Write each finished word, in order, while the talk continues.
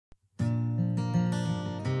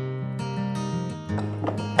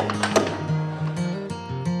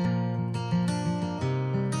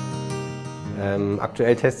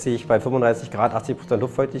Aktuell teste ich bei 35 Grad 80%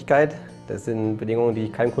 Luftfeuchtigkeit. Das sind Bedingungen, die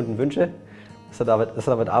ich keinem Kunden wünsche, dass er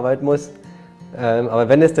damit arbeiten muss. Aber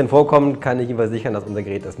wenn es denn vorkommt, kann ich ihm versichern, dass unser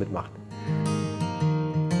Gerät das mitmacht.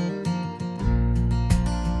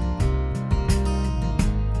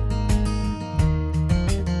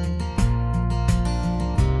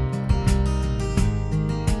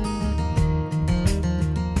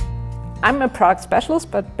 I'm a product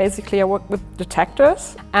specialist, but basically I work with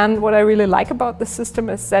detectors. And what I really like about this system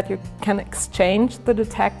is that you can exchange the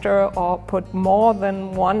detector or put more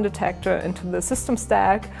than one detector into the system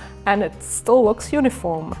stack, and it still looks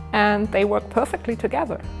uniform. And they work perfectly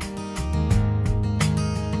together.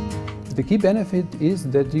 The key benefit is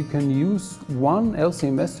that you can use one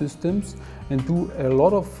LC-MS systems and do a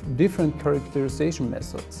lot of different characterization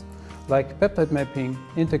methods, like peptide mapping,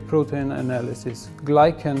 intact protein analysis,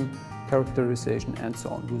 glycan characterization and so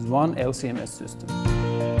on, with one LC-MS system.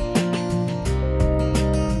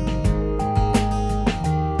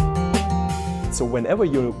 So whenever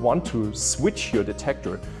you want to switch your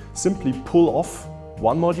detector, simply pull off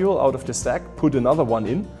one module out of the stack, put another one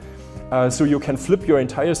in, so you can flip your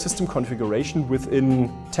entire system configuration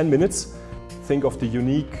within 10 minutes. Think of the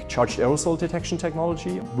unique charged aerosol detection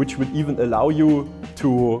technology, which would even allow you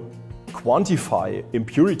to quantify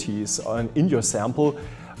impurities in your sample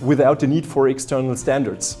without the need for external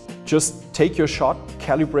standards. Just take your shot,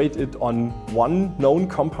 calibrate it on one known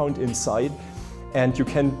compound inside, and you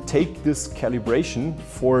can take this calibration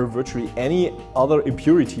for virtually any other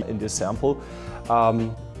impurity in this sample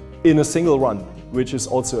in a single run, which is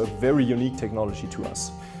also a very unique technology to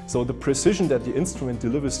us. So the precision that the instrument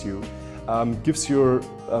delivers you gives you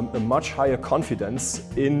a much higher confidence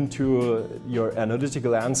into your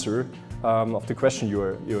analytical answer of the question you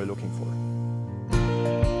are looking for.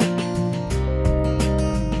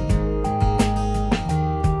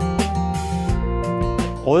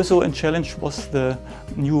 Also a challenge was the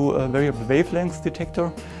new variable wavelength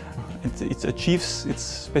detector. It achieves its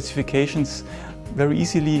specifications very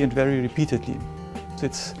easily and very repeatedly.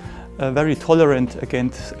 It's very tolerant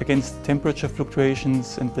against temperature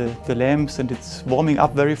fluctuations and the lamps, and it's warming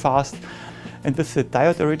up very fast. And with the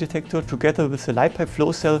diode array detector, together with the light pipe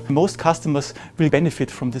flow cell, most customers will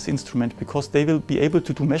benefit from this instrument because they will be able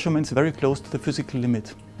to do measurements very close to the physical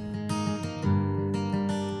limit.